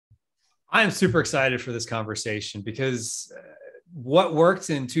I'm super excited for this conversation because what worked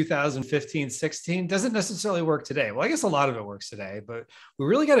in 2015, 16 doesn't necessarily work today. Well, I guess a lot of it works today, but we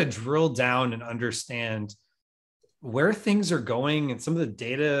really got to drill down and understand where things are going and some of the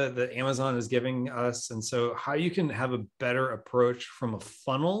data that Amazon is giving us. And so how you can have a better approach from a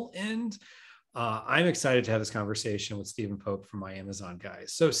funnel end. I'm excited to have this conversation with Stephen Pope from my Amazon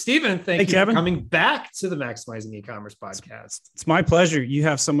guys. So Stephen, thank you Kevin, for coming back to the Maximizing E-commerce podcast. It's my pleasure. You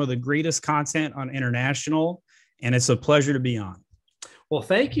have some of the greatest content on international, and it's a pleasure to be on. Well,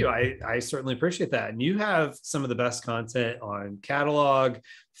 thank you. I certainly appreciate that. And you have some of the best content on catalog,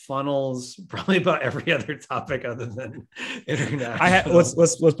 funnels, probably about every other topic other than international.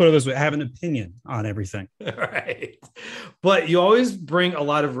 Let's put it this way. I have an opinion on everything. Right. But you always bring a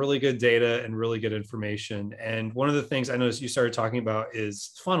lot of really good data and really good information. And one of the things I noticed you started talking about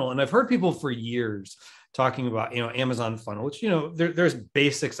is funnel. And I've heard people for years talking about, Amazon funnel, which, there's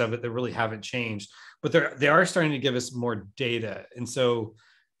basics of it that really haven't changed, but they are starting to give us more data. And so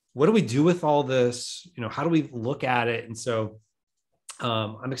what do we do with all this? How do we look at it? And so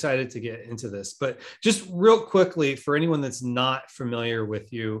I'm excited to get into this, but just real quickly for anyone that's not familiar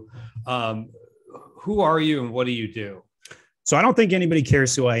with you, who are you and what do you do? So I don't think anybody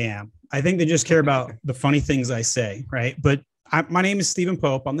cares who I am. I think they just care about the funny things I say, right? But my name is Stephen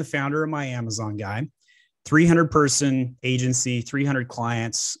Pope. I'm the founder of My Amazon Guy. 300-person agency, 300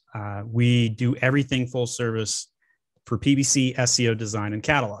 clients. We do everything full service for PPC, SEO, design, and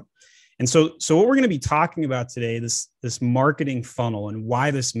catalog. And so what we're going to be talking about today, this marketing funnel and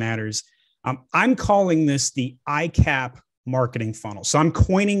why this matters, I'm calling this the ICAP marketing funnel. So I'm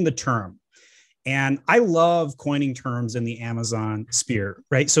coining the term. And I love coining terms in the Amazon sphere,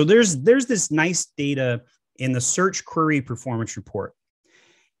 right? So there's this nice data in the search query performance report.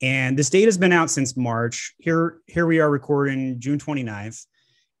 And this data has been out since March. Here we are recording June 29th.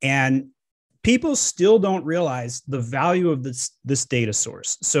 And people still don't realize the value of this data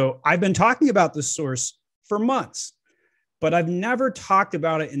source. So I've been talking about this source for months, but I've never talked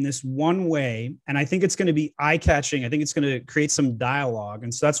about it in this one way. And I think it's going to be eye-catching. I think it's going to create some dialogue.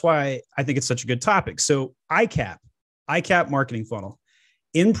 And so that's why I think it's such a good topic. So ICAP marketing funnel,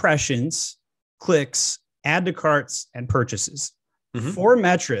 impressions, clicks, add to carts, and purchases. Mm-hmm. 4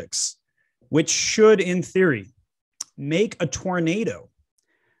 metrics, which should, in theory, make a tornado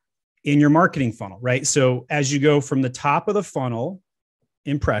in your marketing funnel, right? So as you go from the top of the funnel,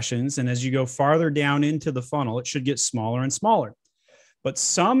 impressions, and as you go farther down into the funnel, it should get smaller and smaller. But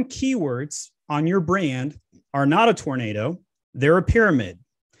some keywords on your brand are not a tornado, they're a pyramid.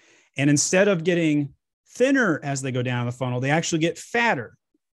 And instead of getting thinner as they go down the funnel, they actually get fatter.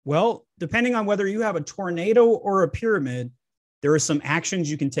 Well, depending on whether you have a tornado or a pyramid, there are some actions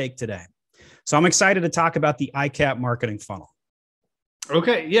you can take today. So I'm excited to talk about the ICAP marketing funnel.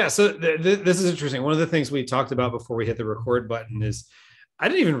 Okay. Yeah. So this is interesting. One of the things we talked about before we hit the record button is, I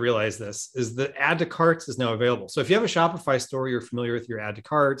didn't even realize this, is that add to carts is now available. So if you have a Shopify store, you're familiar with your add to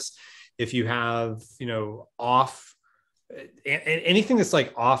carts. If you have, anything that's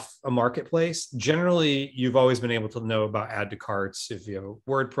like off a marketplace, generally you've always been able to know about add to carts. If you have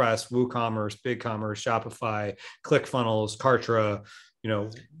WordPress, WooCommerce, BigCommerce, Shopify, ClickFunnels, Kartra,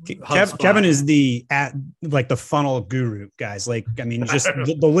 Kevin is the funnel guru, guys. Just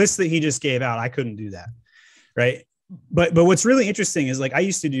the list that he just gave out, I couldn't do that. Right. But what's really interesting is I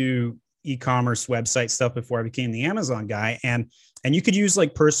used to do e-commerce website stuff before I became the Amazon guy. And you could use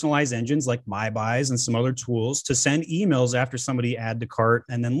personalized engines like MyBuys and some other tools to send emails after somebody add to cart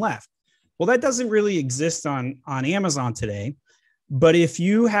and then left. Well, that doesn't really exist on Amazon today. But if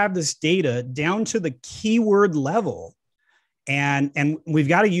you have this data down to the keyword level, and we've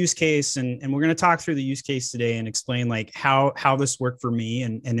got a use case, and we're going to talk through the use case today and explain how this worked for me.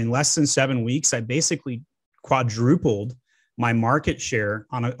 And in less than 7 weeks, I basically quadrupled my market share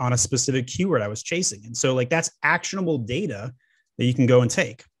on a specific keyword I was chasing. And so that's actionable data that you can go and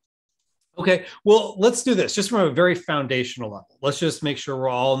take. Okay. Well, let's do this just from a very foundational level. Let's just make sure we're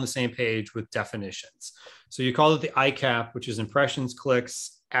all on the same page with definitions. So you called it the ICAP, which is impressions,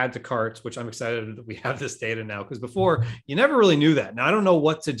 clicks, add to carts, which I'm excited that we have this data now, because before you never really knew that. Now I don't know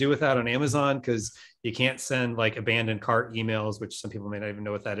what to do with that on Amazon, because you can't send abandoned cart emails, which some people may not even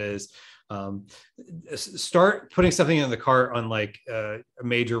know what that is. Start putting something in the cart on a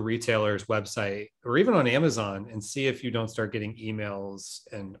major retailer's website or even on Amazon and see if you don't start getting emails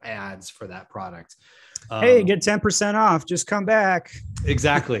and ads for that product. Hey, get 10% off. Just come back.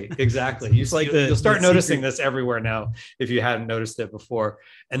 Exactly. You'll start noticing this everywhere now if you hadn't noticed it before,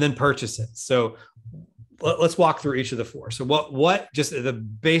 and then purchase it. So let's walk through each of the 4. So what just the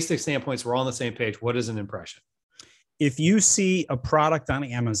basic standpoints, we're all on the same page. What is an impression? If you see a product on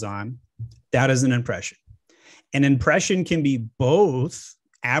Amazon That is an impression. An impression can be both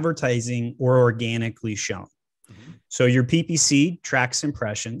advertising or organically shown. Mm-hmm. So your PPC tracks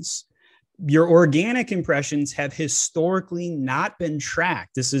impressions. Your organic impressions have historically not been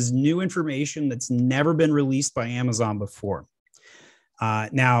tracked. This is new information that's never been released by Amazon before.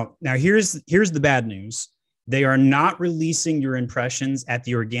 Now here's the bad news. They are not releasing your impressions at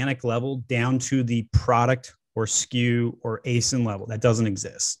the organic level down to the product or SKU or ASIN level. That doesn't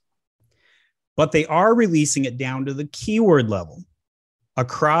exist. But they are releasing it down to the keyword level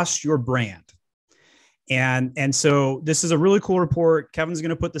across your brand. And so this is a really cool report. Kevin's going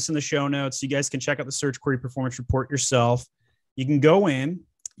to put this in the show notes. You guys can check out the Search Query Performance Report yourself. You can go in,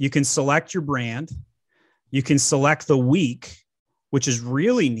 you can select your brand, you can select the week, which is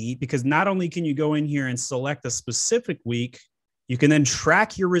really neat because not only can you go in here and select a specific week, you can then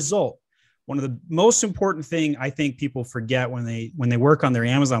track your result. One of the most important thing I think people forget when they work on their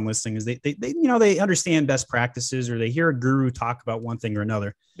Amazon listing is they understand best practices or they hear a guru talk about one thing or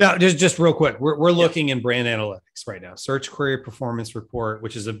another. Now, just real quick, we're looking in brand analytics right now. Search Query Performance Report,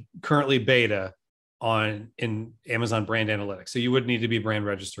 which is currently beta in Amazon Brand Analytics. So you would need to be brand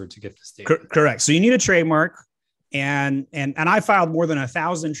registered to get this data. Correct. So you need a trademark, and I filed more than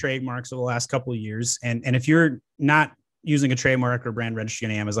 1,000 trademarks over the last couple of years. And if you're not using a trademark or brand registry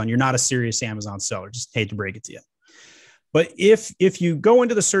on Amazon, you're not a serious Amazon seller. Just hate to break it to you. But if you go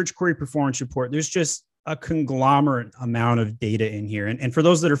into the Search Query Performance Report, there's just a conglomerate amount of data in here. And for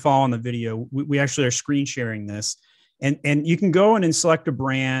those that are following the video, we actually are screen sharing this. And you can go in and select a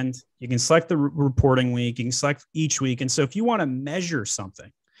brand. You can select the reporting week. You can select each week. And so if you want to measure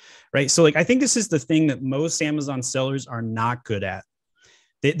something, right? So I think this is the thing that most Amazon sellers are not good at.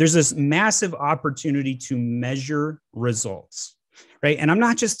 There's this massive opportunity to measure results, right? And I'm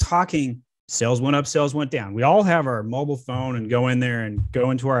not just talking sales went up, sales went down. We all have our mobile phone and go in there and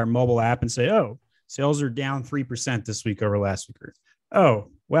go into our mobile app and say, oh, sales are down 3% this week over last week. Or, oh,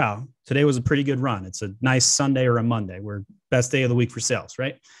 wow, today was a pretty good run. It's a nice Sunday or a Monday. We're best day of the week for sales,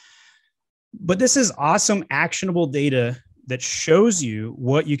 right? But this is awesome, actionable data that shows you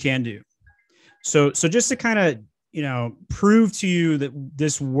what you can do. So just to kind of prove to you that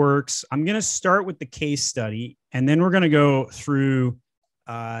this works, I'm going to start with the case study, and then we're going to go through,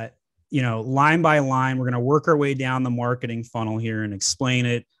 line by line. We're going to work our way down the marketing funnel here and explain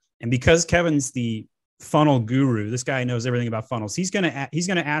it. And because Kevin's the funnel guru, this guy knows everything about funnels. He's going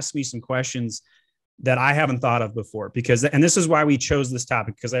to ask me some questions that I haven't thought of before and this is why we chose this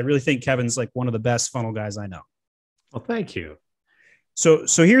topic, because I really think Kevin's like one of the best funnel guys I know. Well, thank you. So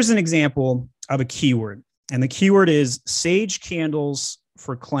here's an example of a keyword. And the keyword is sage candles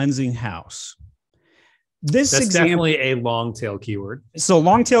for cleansing house. That's definitely a long tail keyword. So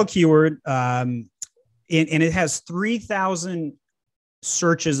long tail keyword, and it has 3,000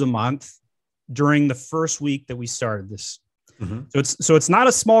 searches a month during the first week that we started this. Mm-hmm. So it's not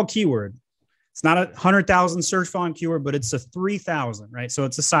a small keyword. It's not a 100,000 search volume keyword, but it's a 3,000, right? So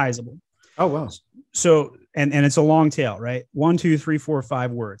it's a sizable. Oh, wow. So, and it's a long tail, right? 1, 2, 3, 4,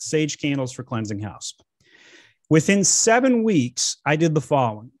 5 words, sage candles for cleansing house. Within 7 weeks, I did the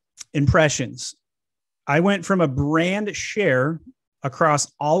following impressions. I went from a brand share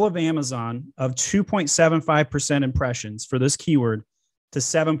across all of Amazon of 2.75% impressions for this keyword to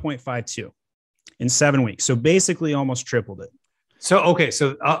 7.52 in 7 weeks. So basically almost tripled it. So, okay.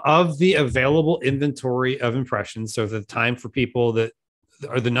 So of the available inventory of impressions, so the time for people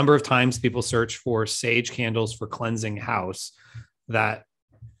or the number of times people search for sage candles for cleansing house, that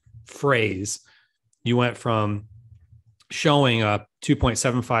phrase, you went from showing up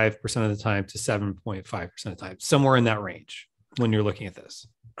 2.75% of the time to 7.5% of the time, somewhere in that range when you're looking at this.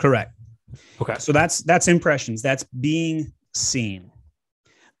 Correct. Okay. So that's impressions. That's being seen.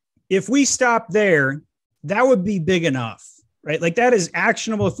 If we stop there, that would be big enough, right? Like that is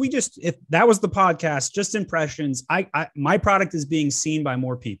actionable. If that was the podcast, just impressions, my product is being seen by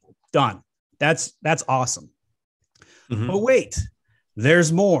more people. Done. That's awesome. Mm-hmm. But wait,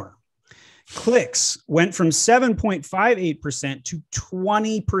 there's more. Clicks went from 7.58% to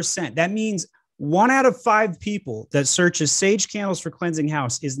 20%. That means 1 out of 5 people that searches sage candles for cleansing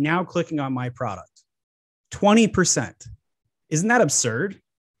house is now clicking on my product. 20%. Isn't that absurd?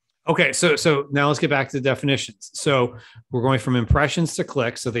 Okay, so now let's get back to the definitions. So we're going from impressions to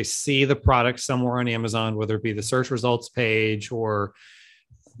clicks. So they see the product somewhere on Amazon, whether it be the search results page, or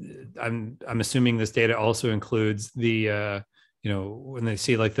I'm assuming this data also includes the when they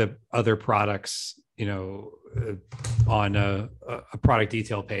see like the other products, on a product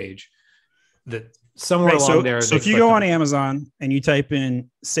detail page, that somewhere along there. So if you go on Amazon and you type in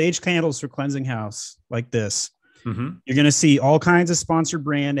sage candles for cleansing house like this, mm-hmm. You're going to see all kinds of sponsored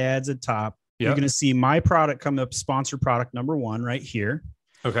brand ads at top. You're going to see my product come up, sponsor product number 1 right here.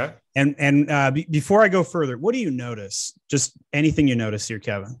 Okay. And before I go further, what do you notice? Just anything you notice here,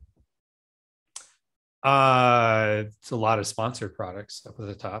 Kevin? It's a lot of sponsored products up at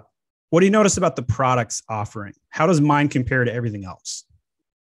the top. What do you notice about the products offering? How does mine compare to everything else?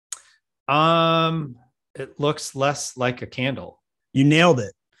 It looks less like a candle. You nailed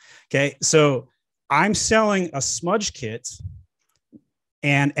it. Okay. So I'm selling a smudge kit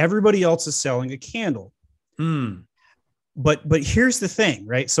and everybody else is selling a candle. But here's the thing,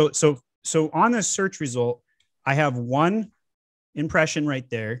 right? So on this search result, I have one impression right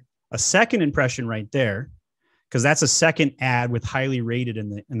there, a second impression right there, because that's a second ad with highly rated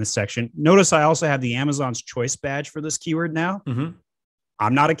in the section. Notice I also have the Amazon's Choice badge for this keyword now.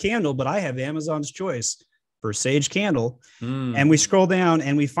 I'm not a candle, but I have Amazon's Choice for Sage Candle. And we scroll down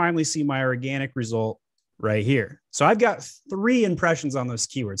and we finally see my organic result right here. So I've got 3 impressions on those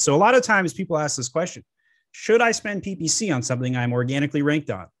keywords. So a lot of times people ask this question: should I spend PPC on something I'm organically ranked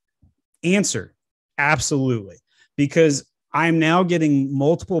on? Answer: absolutely. Because I'm now getting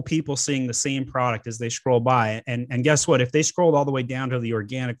multiple people seeing the same product as they scroll by. And guess what? If they scrolled all the way down to the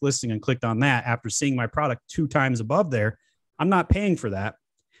organic listing and clicked on that after seeing my product 2 times above there, I'm not paying for that.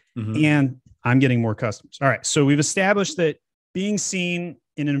 And I'm getting more customers. All right. So we've established that being seen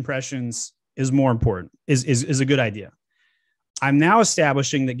in impressions is more important, is a good idea. I'm now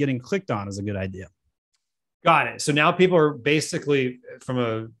establishing that getting clicked on is a good idea. Got it. So now people are basically, from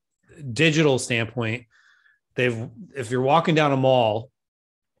a digital standpoint, if you're walking down a mall,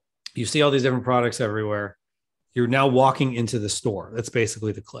 you see all these different products everywhere. You're now walking into the store. That's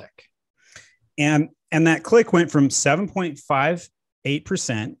basically the click. And that click went from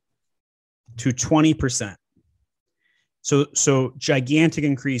 7.58% to 20%. So gigantic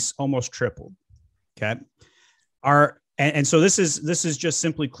increase, almost tripled. Okay. And so this is just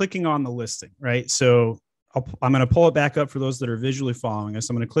simply clicking on the listing, right? So I'm going to pull it back up for those that are visually following us.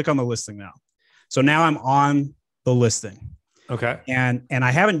 I'm going to click on the listing now. So now I'm on the listing. Okay. And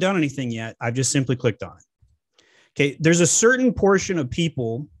I haven't done anything yet. I've just simply clicked on it. Okay. There's a certain portion of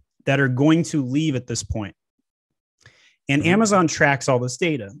people that are going to leave at this point. And Amazon tracks all this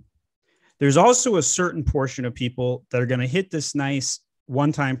data. There's also a certain portion of people that are going to hit this nice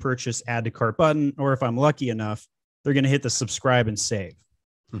one-time purchase, add to cart button, or if I'm lucky enough, they're going to hit the subscribe and save.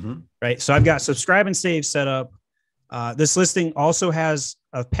 Right. So I've got subscribe and save set up. This listing also has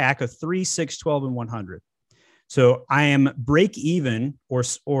a pack of 3, 6, 12, and 100. So I am break even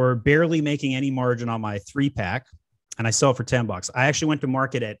or barely making any margin on my 3-pack, and I sell it for $10. I actually went to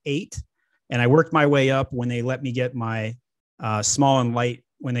market at 8, and I worked my way up when they let me get my small and light.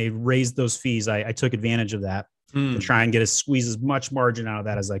 When they raised those fees, I took advantage of that to try and squeeze as much margin out of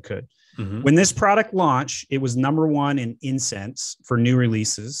that as I could. When this product launched, it was number 1 in incense for new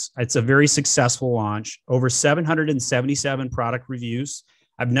releases. It's a very successful launch, over 777 product reviews.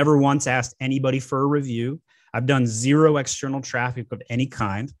 I've never once asked anybody for a review. I've done 0 external traffic of any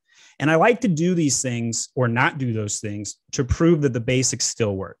kind. And I like to do these things or not do those things to prove that the basics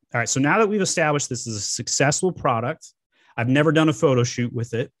still work. All right. So now that we've established this is a successful product, I've never done a photo shoot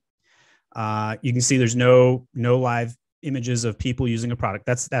with it. You can see there's no live images of people using a product.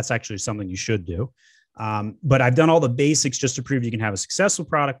 That's actually something you should do. But I've done all the basics just to prove you can have a successful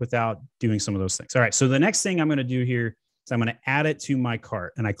product without doing some of those things. All right. So the next thing I'm going to do here is I'm going to add it to my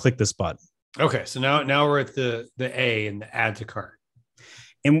cart, and I click this button. Okay. So now we're at the A in the add to cart.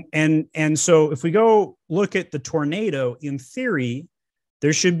 And so if we go look at the tornado, in theory,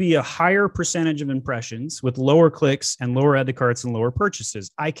 there should be a higher percentage of impressions with lower clicks and lower add to carts and lower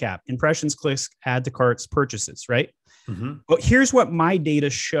purchases. ICAP, impressions, clicks, add to carts, purchases, right? But here's what my data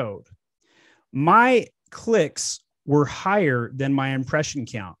showed. My clicks were higher than my impression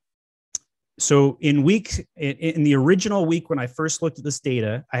count. So in the original week when I first looked at this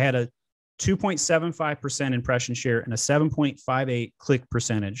data, I had a 2.75% impression share and a 7.58 click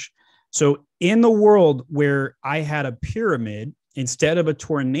percentage. So in the world where I had a pyramid instead of a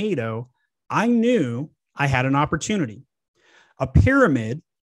tornado, I knew I had an opportunity. A pyramid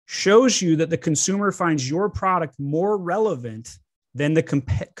shows you that the consumer finds your product more relevant than the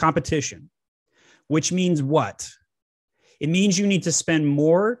competition, which means what? It means you need to spend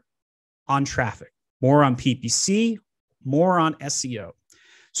more on traffic, more on PPC, more on SEO.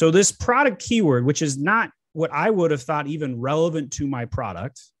 So this product keyword, which is not what I would have thought even relevant to my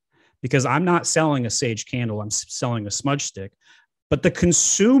product, because I'm not selling a sage candle, I'm selling a smudge stick, but the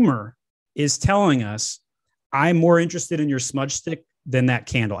consumer is telling us, I'm more interested in your smudge stick than that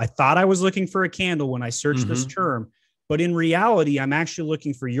candle. I thought I was looking for a candle when I searched this term, but in reality, I'm actually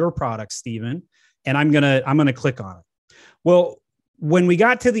looking for your product, Stephen, and I'm gonna click on it. Well, When we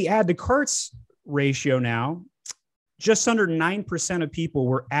got to the add to carts ratio now, just under 9% of people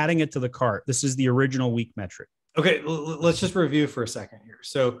were adding it to the cart. This is the original week metric. Okay, let's just review for a second here.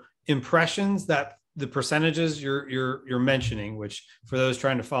 So impressions, that the percentages you're mentioning, which for those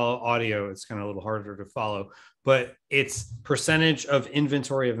trying to follow audio, it's kind of a little harder to follow, but it's percentage of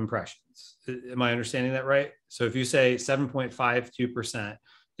inventory of impressions. Am I understanding that right? So if you say 7.52%,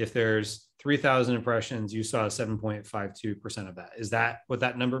 if there's 3,000 impressions, you saw 7.52% of that. Is that what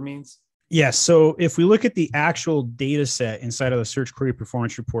that number means? Yes. So if we look at the actual data set inside of the search query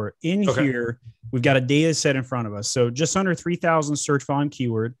performance report in here, we've got a data set in front of us. So just under 3,000 search volume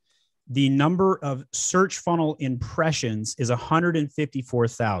keyword, the number of search funnel impressions is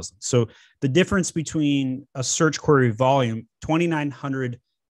 154,000. So the difference between a search query volume, 2,900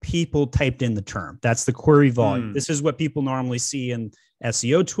 people typed in the term. That's the query volume. This is what people normally see in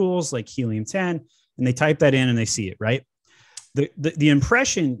SEO tools like Helium 10, and they type that in and they see it, right? The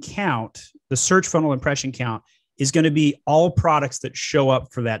impression count, the search funnel impression count, is going to be all products that show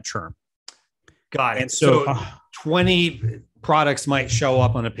up for that term. Got it. And so 20 products might show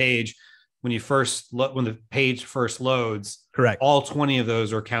up on a page when the page first loads. Correct. All 20 of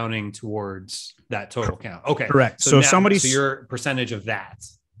those are counting towards that total count. Okay. Correct. So your percentage of that.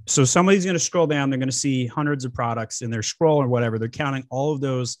 So somebody's going to scroll down. They're going to see hundreds of products in their scroll or whatever. They're counting all of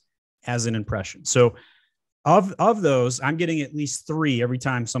those as an impression. So of those, I'm getting at least 3 every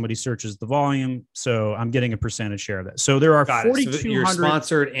time somebody searches the volume. So I'm getting a percentage share of that. So there are 4,200. So you're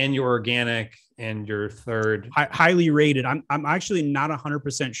sponsored and you're organic and your third highly rated. I'm actually not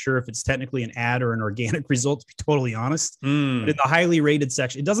 100% sure if it's technically an ad or an organic result, to be totally honest. But in the highly rated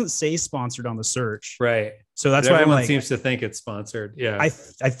section, it doesn't say sponsored on the search. Right. So that's why everyone seems to think it's sponsored. Yeah. I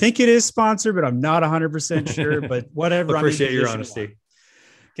think it is sponsored, but I'm not 100% sure, but whatever. Appreciate your honesty.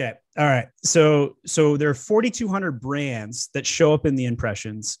 Okay. All right. So there are 4,200 brands that show up in the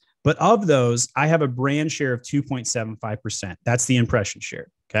impressions, but of those, I have a brand share of 2.75%. That's the impression share.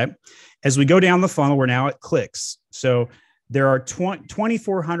 Okay. As we go down the funnel, we're now at clicks. So there are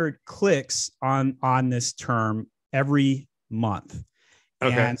 2,400 clicks on this term every month.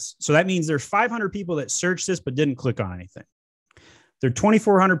 Okay. And so that means there's 500 people that searched this, but didn't click on anything. There are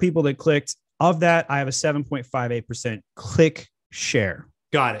 2,400 people that clicked. Of that, I have a 7.58% click share.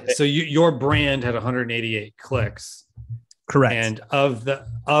 Got it. So your brand had 188 clicks. Correct. And of the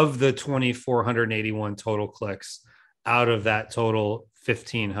 2,481 total clicks, out of that total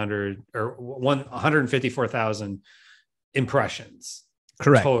 1,500 or 154,000 impressions.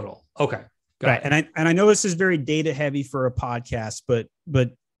 Correct. Total. Okay. Right. And I know this is very data heavy for a podcast, but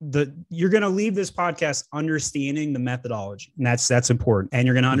you're going to leave this podcast understanding the methodology, and that's important. And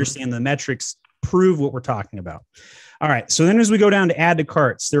you're going to understand the metrics prove what we're talking about. All right. So then as we go down to add to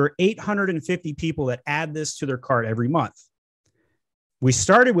carts, there are 850 people that add this to their cart every month. We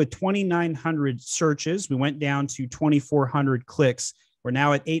started with 2,900 searches. We went down to 2,400 clicks. We're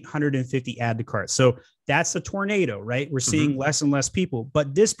now at 850 add to carts. So that's a tornado, right? We're seeing less and less people,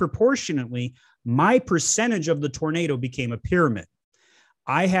 but disproportionately, my percentage of the tornado became a pyramid.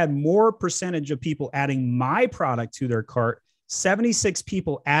 I had more percentage of people adding my product to their cart. 76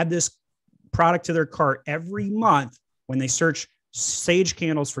 people add this product to their cart every month when they search sage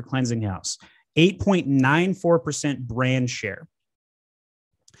candles for cleansing house. 8.94% brand share.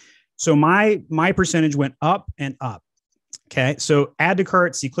 So my percentage went up and up. Okay. So add to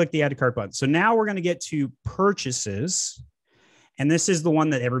carts, you click the add to cart button. So now we're going to get to purchases. And this is the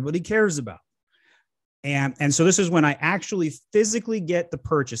one that everybody cares about. And so this is when I actually physically get the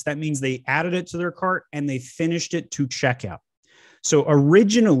purchase. That means they added it to their cart and they finished it to checkout. So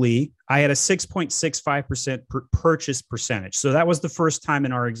originally I had a 6.65% purchase percentage. So that was the first time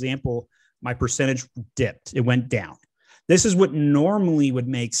in our example, my percentage dipped. It went down. This is what normally would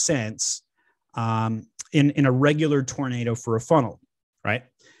make sense in a regular tornado for a funnel, right?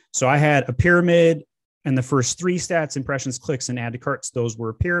 So I had a pyramid, and the first 3 stats, impressions, clicks, and add to carts, those were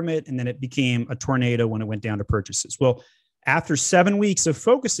a pyramid. And then it became a tornado when it went down to purchases. Well, after 7 weeks of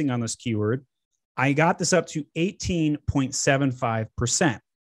focusing on this keyword, I got this up to 18.75%.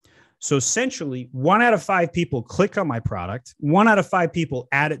 So essentially 1 out of 5 people click on my product, 1 out of 5 people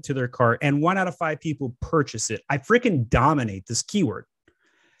add it to their cart, and 1 out of 5 people purchase it. I freaking dominate this keyword.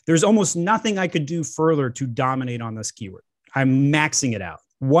 There's almost nothing I could do further to dominate on this keyword. I'm maxing it out.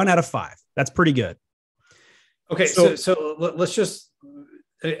 1 out of 5. That's pretty good. Okay. So let's just,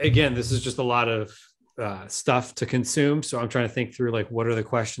 again, this is just a lot of stuff to consume. So I'm trying to think through, like, what are the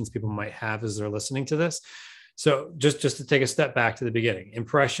questions people might have as they're listening to this? So just to take a step back to the beginning,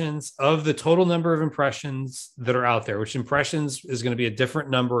 impressions of the total number of impressions that are out there, which impressions is going to be a different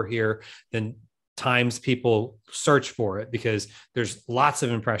number here than times people search for it, because there's lots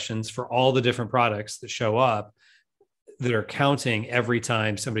of impressions for all the different products that show up that are counting every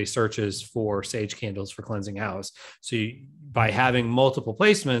time somebody searches for sage candles for cleansing house. So by having multiple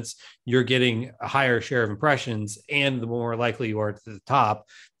placements, you're getting a higher share of impressions, and the more likely you are to the top,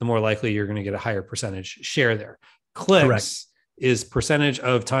 the more likely you're going to get a higher percentage share there. Clicks Correct. Is percentage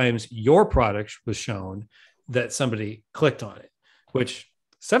of times your product was shown that somebody clicked on it, which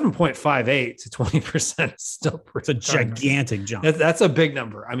 7.58 to 20% is still pretty. It's a gigantic jump. That's a big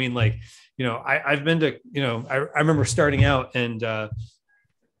number. I mean, like, I've been to, I remember starting out, and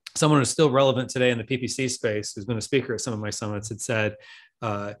someone who's still relevant today in the PPC space, who's been a speaker at some of my summits, had said,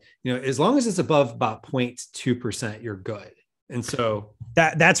 as long as it's above about 0.2%, you're good. And so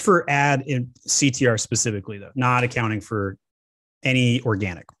that's for ad in CTR specifically, though, not accounting for any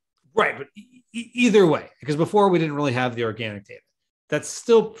organic. Right. But either way, because before we didn't really have the organic data, that's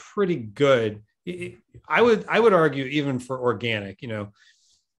still pretty good. I would argue, even for organic,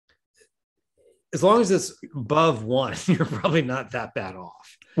 as long as it's above 1, you're probably not that bad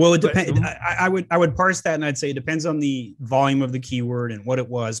off. Well, it depends. I would parse that, and I'd say it depends on the volume of the keyword and what it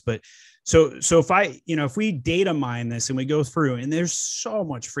was. But so if we data mine this and we go through, and there's so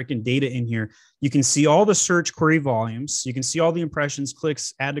much freaking data in here, you can see all the search query volumes, you can see all the impressions,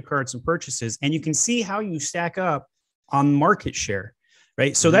 clicks, add to carts, and purchases, and you can see how you stack up on market share,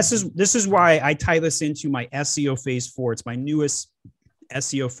 right? So this is why I tie this into my SEO phase 4. It's my newest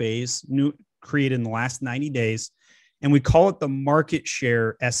SEO phase, created in the last 90 days. And we call it the market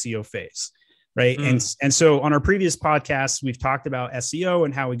share SEO phase, right? And so on our previous podcasts, we've talked about SEO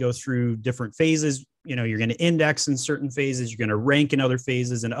and how we go through different phases. You're going to index in certain phases, you're going to rank in other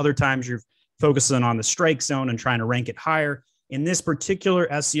phases, and other times you're focusing on the strike zone and trying to rank it higher. In this particular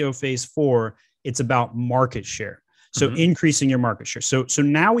SEO phase 4, it's about market share. So increasing your market share. So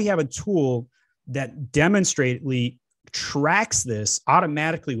now we have a tool that demonstrably tracks this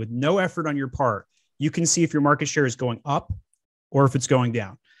automatically with no effort on your part. You can see if your market share is going up or if it's going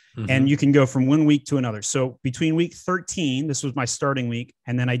down. And you can go from one week to another. So between week 13, this was my starting week,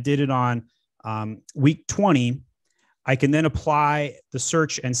 and then I did it on week 20, I can then apply the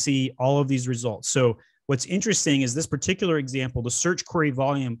search and see all of these results. So what's interesting is this particular example, the search query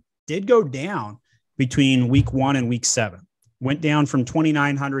volume did go down between week 1 and week 7, went down from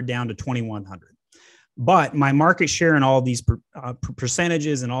 2,900 down to 2,100. But my market share and all of these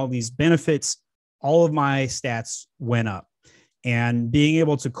percentages and all these benefits, all of my stats went up. And being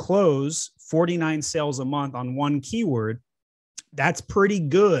able to close 49 sales a month on one keyword, that's pretty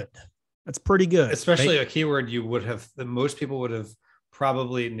good. That's pretty good. Especially right? A keyword that most people would have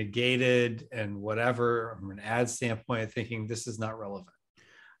probably negated and whatever from an ad standpoint, thinking this is not relevant.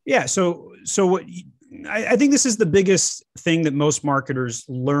 Yeah. So what I think this is the biggest thing that most marketers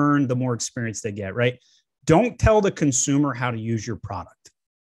learn the more experience they get, right? Don't tell the consumer how to use your product.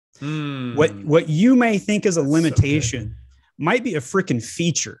 What you may think is a limitation might be a freaking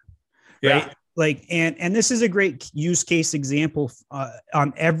feature, right? Yeah. Like, and this is a great use case example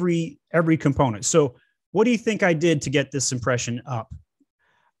on every component. So what do you think I did to get this impression up?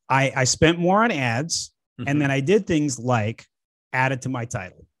 I spent more on ads, and then I did things like add it to my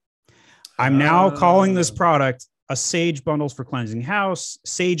title. I'm now calling this product a Sage Bundles for Cleansing House,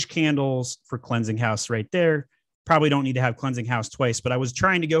 Sage Candles for Cleansing House right there. Probably don't need to have Cleansing House twice, but I was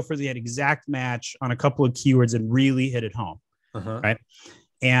trying to go for that exact match on a couple of keywords and really hit it home, right?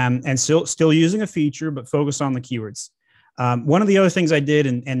 And still using a feature, but focus on the keywords. One of the other things I did,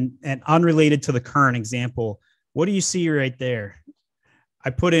 and unrelated to the current example, what do you see right there?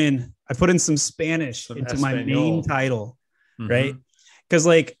 I put in some Spanish into my main title, right? Because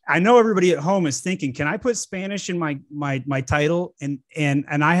like I know everybody at home is thinking, can I put Spanish in my title? And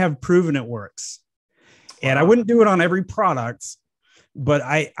I have proven it works. And I wouldn't do it on every product, but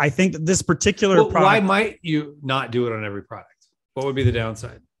I think that this particular product. Why might you not do it on every product? What would be the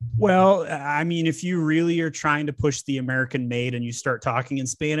downside? Well, I mean, if you really are trying to push the American made and you start talking in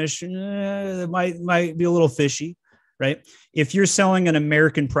Spanish, it might be a little fishy, right? If you're selling an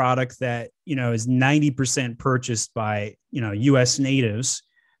American product that, is 90% purchased by, US natives,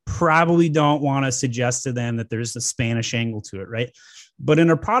 probably don't want to suggest to them that there's a Spanish angle to it, right? But in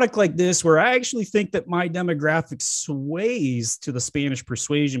a product like this, where I actually think that my demographic sways to the Spanish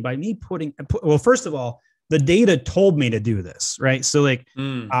persuasion by me well, first of all, the data told me to do this, right? So like,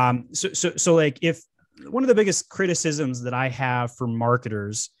 so like if one of the biggest criticisms that I have for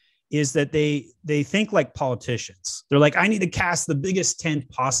marketers is that they think like politicians. They're like, I need to cast the biggest tent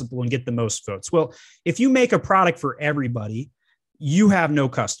possible and get the most votes. Well, if you make a product for everybody, you have no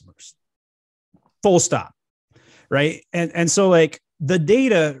customers. Full stop. Right. And so like the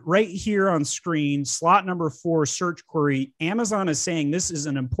data right here on screen, slot number 4, search query, Amazon is saying this is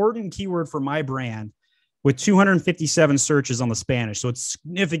an important keyword for my brand with 257 searches on the Spanish. So it's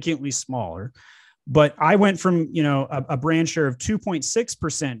significantly smaller. But I went from, a brand share of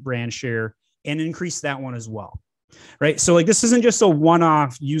 2.6% brand share and increased that one as well. Right. So like, this isn't just a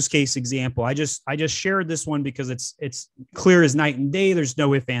one-off use case example. I just shared this one because it's clear as night and day. There's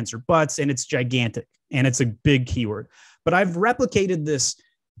no ifs, ands, or buts, and it's gigantic and it's a big keyword. But I've replicated this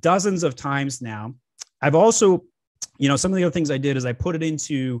dozens of times now. I've also, some of the other things I did is I put it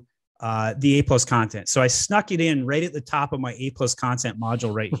into the A+ content. So I snuck it in right at the top of my A+ content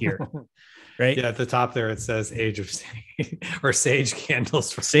module right here. Right. Yeah. At the top there, it says Age of Sage or Sage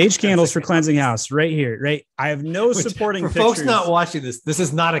Candles for Cleansing House right here. Right. I have no supporting for pictures. Folks not watching this. This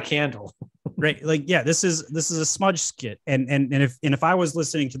is not a candle. Right. Like, yeah, this is a smudge skit. And if I was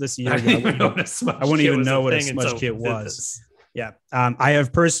listening to this a year ago, I wouldn't even know what a smudge kit was. Yeah. I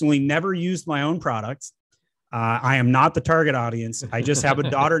have personally never used my own product. I am not the target audience. I just have a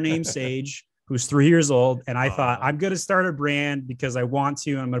daughter named Sage who's 3 years old. And I thought I'm going to start a brand because I want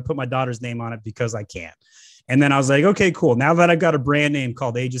to, and I'm going to put my daughter's name on it because I can. And then I was like, okay, cool. Now that I've got a brand name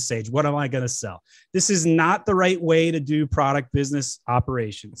called Age of Sage, what am I going to sell? This is not the right way to do product business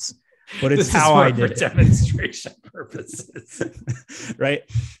operations, but it's how I did it. Demonstration purposes. Right.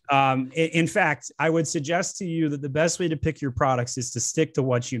 In fact, I would suggest to you that the best way to pick your products is to stick to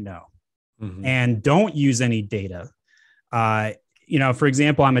what you know and don't use any data. For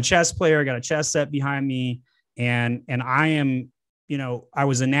example, I'm a chess player. I got a chess set behind me, and I am, I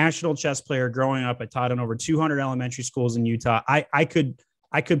was a national chess player growing up. I taught in over 200 elementary schools in Utah. I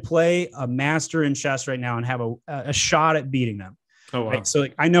could play a master in chess right now and have a shot at beating them. Oh, wow. Right? So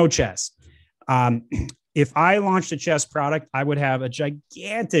I know chess. If I launched a chess product, I would have a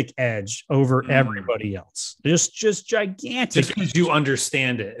gigantic edge over everybody else. Just gigantic. Just because you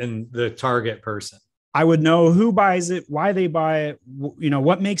understand it and the target person. I would know who buys it, why they buy it,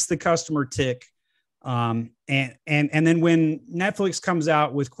 what makes the customer tick. And then when Netflix comes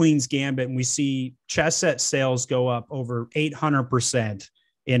out with Queen's Gambit and we see chess set sales go up over 800%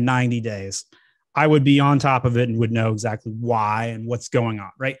 in 90 days, I would be on top of it and would know exactly why and what's going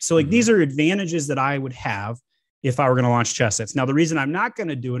on. Right. So these are advantages that I would have if I were going to launch chess sets. Now, the reason I'm not going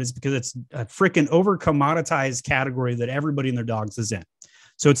to do it is because it's a freaking over commoditized category that everybody and their dogs is in.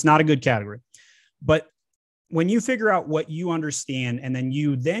 So it's not a good category. But when you figure out what you understand, and then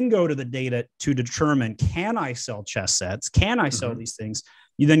you then go to the data to determine, can I sell chess sets? Can I sell these things?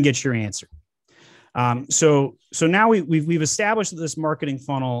 You then get your answer. So now we've established that this marketing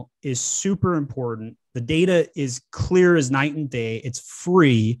funnel is super important. The data is clear as night and day. It's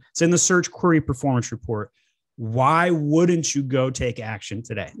free. It's in the search query performance report. Why wouldn't you go take action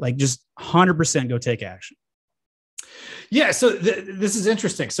today? Like, just 100% go take action. Yeah. So this is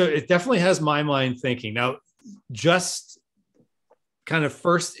interesting. So it definitely has my mind thinking. Now, just kind of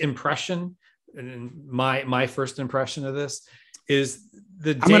first impression, and my first impression of this is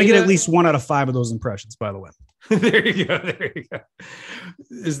the data. I'm going to get at least 1 out of 5 of those impressions, by the way. There you go.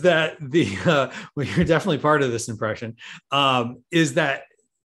 Is that well, you're definitely part of this impression. Is that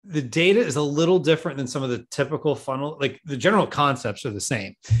the data is a little different than some of the typical funnel. Like, the general concepts are the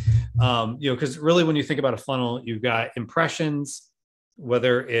same. Because really, when you think about a funnel, you've got impressions,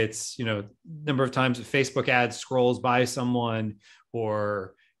 whether it's, number of times a Facebook ad scrolls by someone,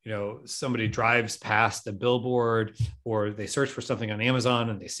 or, somebody drives past a billboard, or they search for something on Amazon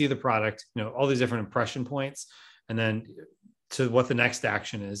and they see the product, all these different impression points. And then to what the next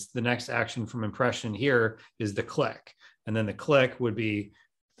action is. The next action from impression here is the click. And then the click would be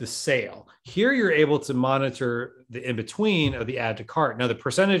the sale. Here, you're able to monitor the in-between of the add to cart. Now, the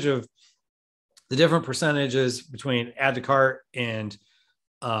different percentages between add to cart and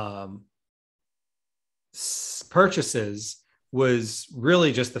purchases was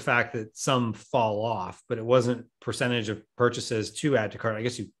really just the fact that some fall off, but it wasn't percentage of purchases to add to cart. I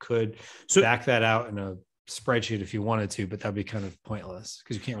guess you could back that out in a spreadsheet if you wanted to, but that'd be kind of pointless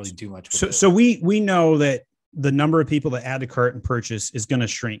because you can't really do much with it. So we know that the number of people that add to cart and purchase is going to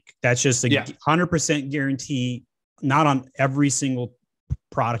shrink. That's just 100% guarantee, not on every single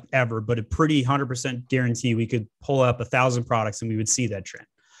product ever, but a pretty 100% guarantee we could pull up 1,000 products and we would see that trend,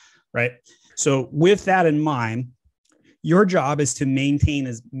 right? So with that in mind, your job is to maintain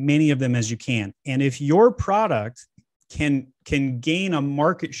as many of them as you can. And if your product can gain a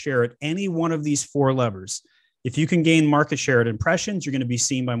market share at any one of these 4 levers, if you can gain market share at impressions, you're going to be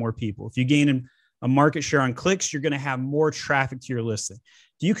seen by more people. If you gain a market share on clicks, you're going to have more traffic to your listing.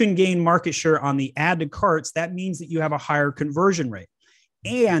 If you can gain market share on the add to carts, that means that you have a higher conversion rate.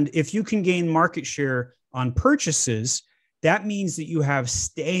 And if you can gain market share on purchases, that means that you have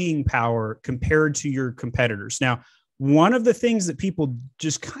staying power compared to your competitors. Now, one of the things that people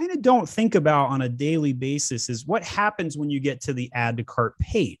just kind of don't think about on a daily basis is what happens when you get to the add to cart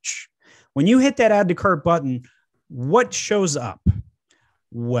page. When you hit that add to cart button, what shows up?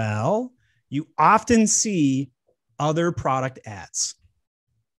 Well, you often see other product ads.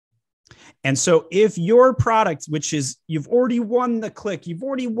 And so if your product, which is, you've already won the click, you've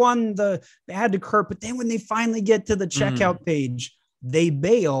already won the add to cart, but then when they finally get to the checkout page, they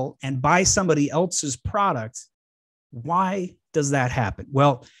bail and buy somebody else's product. Why does that happen?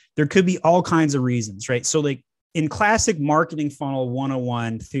 Well, there could be all kinds of reasons, right? So like in classic marketing funnel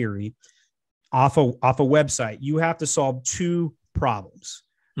 101 theory, off a website, you have to solve two problems,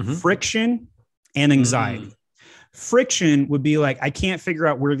 friction and anxiety. Friction would be like, I can't figure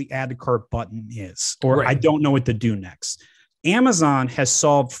out where the add to cart button is, or I don't know what to do next. Amazon has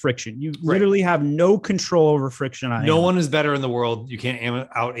solved friction. You literally have no control over friction on Amazon. one is better in the world. You can't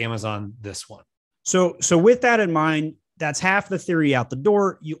out Amazon this one. So with that in mind, that's half the theory out the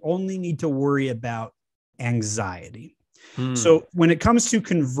door. You only need to worry about anxiety. So when it comes to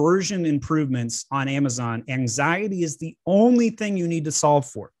conversion improvements on Amazon, anxiety is the only thing you need to solve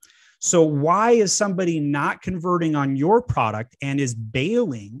for. So why is somebody not converting on your product and is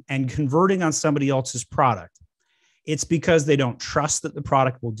bailing and converting on somebody else's product? It's because they don't trust that the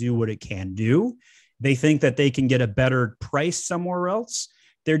product will do what it can do. They think that they can get a better price somewhere else.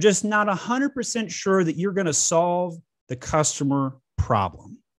 They're just not 100% sure that you're going to solve the customer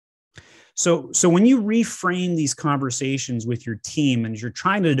problem. So when you reframe these conversations with your team and you're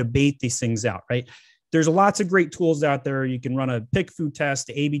trying to debate these things out, right? There's lots of great tools out there. You can run a pick food test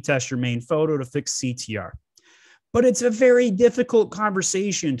to A/B test your main photo to fix CTR. But it's a very difficult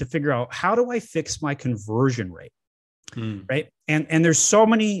conversation to figure out, how do I fix my conversion rate? Right. And there's so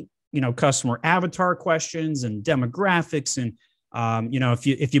many, customer avatar questions and demographics. And,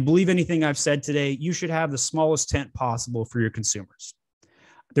 if you believe anything I've said today, you should have the smallest tent possible for your consumers.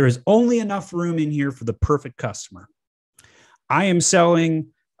 There is only enough room in here for the perfect customer. I am selling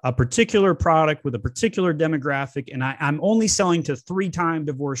a particular product with a particular demographic, and I'm only selling to 3-time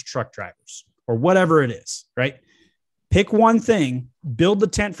divorced truck drivers or whatever it is, right? Pick one thing, build the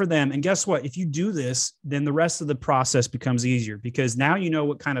tent for them. And guess what? If you do this, then the rest of the process becomes easier, because now you know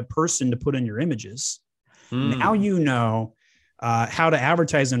what kind of person to put in your images. Now you know how to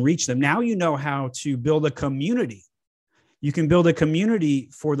advertise and reach them. Now you know how to build a community. You can build a community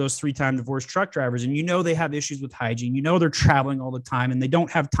for those 3-time divorced truck drivers, and they have issues with hygiene. They're traveling all the time and they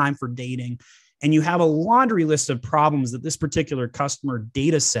don't have time for dating. And you have a laundry list of problems that this particular customer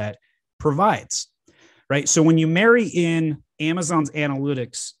data set provides, right? So when you marry in Amazon's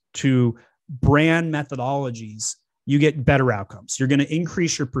analytics to brand methodologies, you get better outcomes. You're going to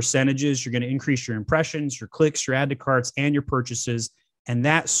increase your percentages. You're going to increase your impressions, your clicks, your add to carts, and your purchases. And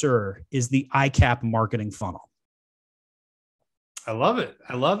that, sir, is the ICAP marketing funnel. I love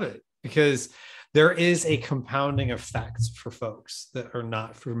it because there is a compounding effect for folks that are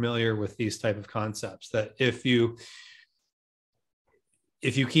not familiar with these type of concepts, that if you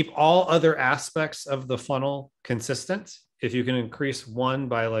keep all other aspects of the funnel consistent, if you can increase one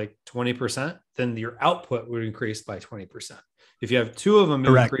by like 20%, then your output would increase by 20%. If you have two of them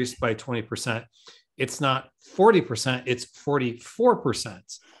increased by 20%, it's not 40%, it's 44%.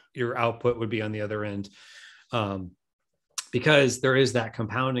 Your output would be on the other end. Because there is that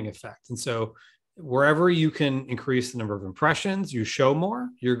compounding effect. And so wherever you can increase the number of impressions, you show more,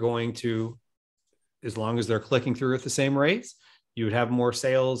 you're going to, as long as they're clicking through at the same rates, you would have more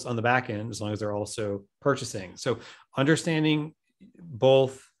sales on the back end, as long as they're also purchasing. So understanding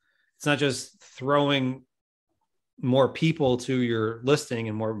both, it's not just throwing more people to your listing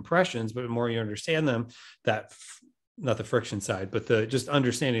and more impressions, but the more you understand them, that not the friction side, but just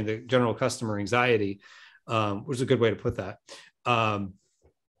understanding the general customer anxiety, which is a good way to put that.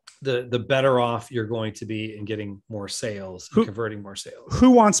 The better off you're going to be in getting more sales and converting more sales.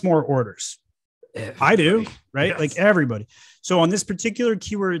 Who wants more orders? Everybody. I do, right? Yes. Like everybody. So on this particular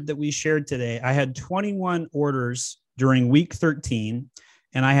keyword that we shared today, I had 21 orders during week 13,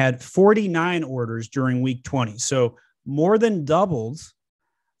 and I had 49 orders during week 20. So more than doubled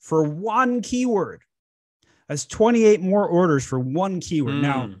for one keyword. That's 28 more orders for one keyword.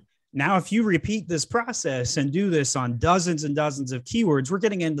 Now, if you repeat this process and do this on dozens and dozens of keywords, we're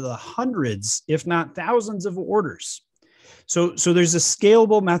getting into the hundreds, if not thousands of orders. So there's a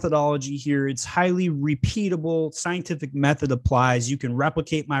scalable methodology here. It's highly repeatable. Scientific method applies. You can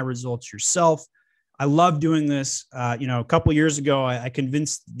replicate my results yourself. I love doing this. A couple of years ago, I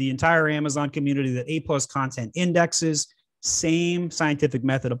convinced the entire Amazon community that A+ content indexes. Same scientific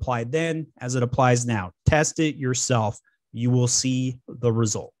method applied then as it applies now. Test it yourself. you will see the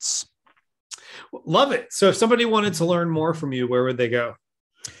results. Love it. So if somebody wanted to learn more from you, where would they go?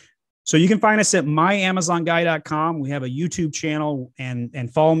 So you can find us at myamazonguy.com. We have a YouTube channel,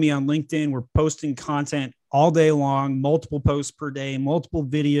 and follow me on LinkedIn. We're posting content all day long, multiple posts per day, multiple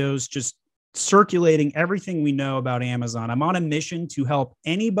videos, just circulating everything we know about Amazon. I'm on a mission to help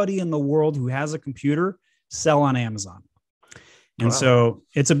anybody in the world who has a computer sell on Amazon. And so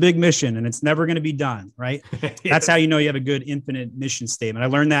it's a big mission, and it's never going to be done, right? Yeah. That's how you know you have a good infinite mission statement. I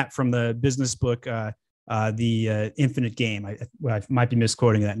learned that from the business book, The Infinite Game. I might be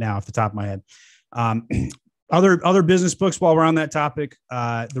misquoting that now off the top of my head. Other business books, while we're on that topic,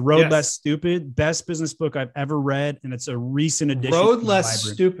 The Road Less Stupid, best business book I've ever read, and it's a recent edition. Road Less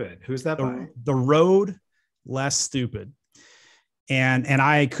Stupid. Who's that by? The Road Less Stupid. And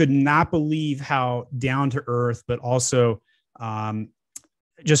I could not believe how down to earth, but also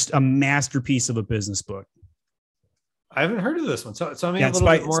just a masterpiece of a business book. I haven't heard of this one. So tell me a little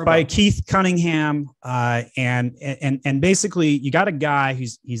bit more. It's by Keith Cunningham, and basically you got a guy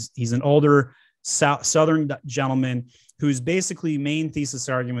he's an older Southern gentleman whose basically main thesis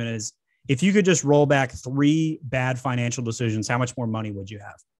argument is, if you could just roll back 3 bad financial decisions, how much more money would you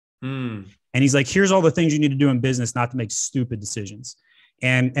have? And he's like, here's all the things you need to do in business not to make stupid decisions.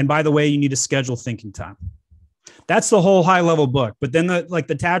 And by the way, you need to schedule thinking time. That's the whole high level book. But then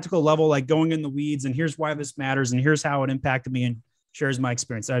the tactical level, like going in the weeds, and here's why this matters, and here's how it impacted me, and shares my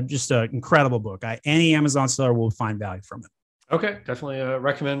experience. Just an incredible book. Any Amazon seller will find value from it. Okay. Definitely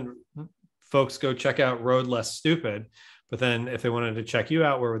recommend folks go check out Road Less Stupid. But then if they wanted to check you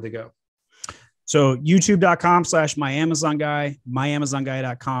out, where would they go? So youtube.com/myamazonguy,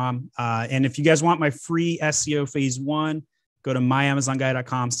 myamazonguy.com. And if you guys want my free SEO phase 1, go to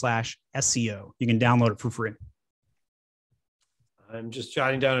myamazonguy.com/SEO. You can download it for free. I'm just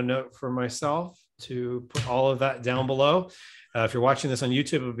jotting down a note for myself to put all of that down below. If you're watching this on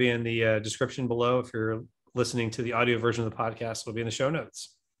YouTube, it'll be in the description below. If you're listening to the audio version of the podcast, it'll be in the show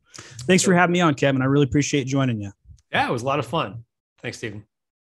notes. Thanks for having me on, Kevin. I really appreciate joining you. Yeah, it was a lot of fun. Thanks, Stephen.